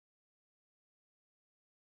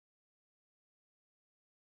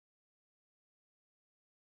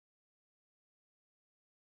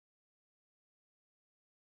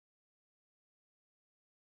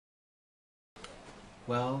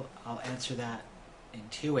Well, I'll answer that in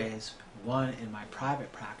two ways. One, in my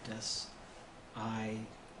private practice, I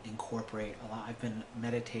incorporate a lot. I've been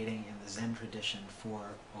meditating in the Zen tradition for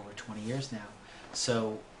over 20 years now.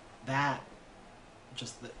 So that,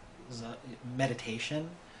 just the meditation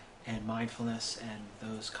and mindfulness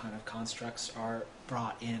and those kind of constructs are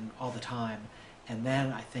brought in all the time. And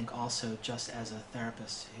then I think also, just as a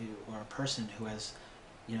therapist or a person who has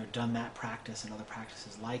done that practice and other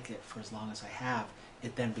practices like it for as long as I have,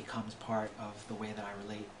 it then becomes part of the way that I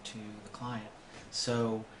relate to the client.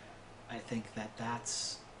 So I think that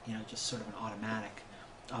that's just sort of an automatic.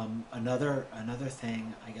 Another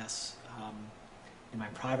thing, I guess, in my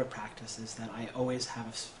private practice is that I always have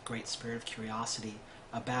a great spirit of curiosity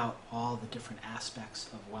about all the different aspects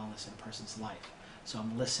of wellness in a person's life. So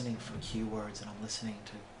I'm listening for keywords, and I'm listening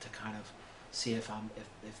to kind of see if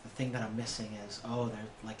the thing that I'm missing is, oh, they're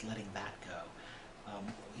like letting that go.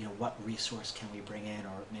 What resource can we bring in,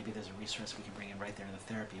 or maybe there's a resource we can bring in right there in the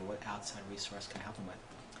therapy. What outside resource can I help them with?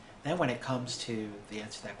 Then when it comes to the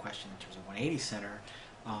answer to that question in terms of 180 Center,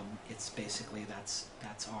 it's basically that's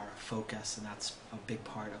our focus, and that's a big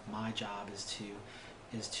part of my job is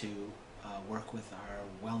to work with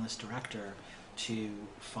our wellness director to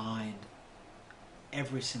find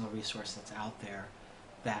every single resource that's out there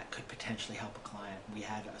that could potentially help a client. We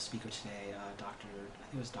had a speaker today, I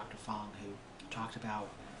think it was Dr. Fong, who talked about,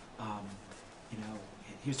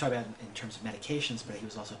 he was talking about it in terms of medications, but he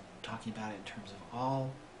was also talking about it in terms of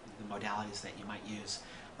all the modalities that you might use,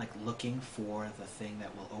 like looking for the thing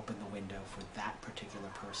that will open the window for that particular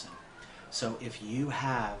person. So if you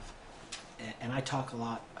have, and I talk a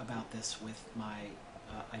lot about this with I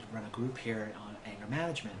run a group here on anger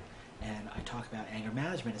management, and I talk about anger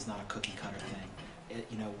management is not a cookie cutter thing.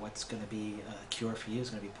 What's going to be a cure for you is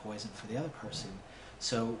going to be poison for the other person.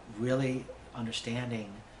 So really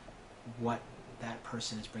understanding what that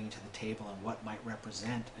person is bringing to the table and what might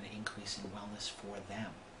represent an increase in wellness for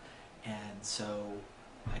them. And so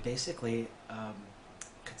I basically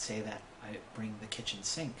could say that I bring the kitchen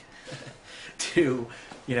sink to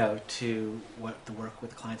what the work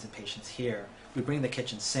with clients and patients here. We bring the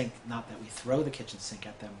kitchen sink, not that we throw the kitchen sink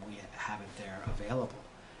at them, we have it there available.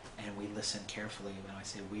 And we listen carefully. When I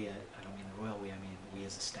say we, I don't mean the royal we, I mean we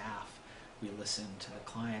as a staff. We listen to the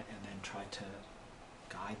client and then try to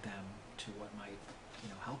guide them to what might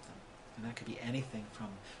help them. And that could be anything from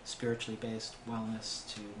spiritually based wellness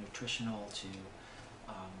to nutritional to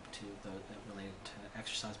the related to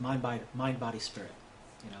exercise, mind, body, spirit.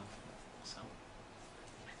 So.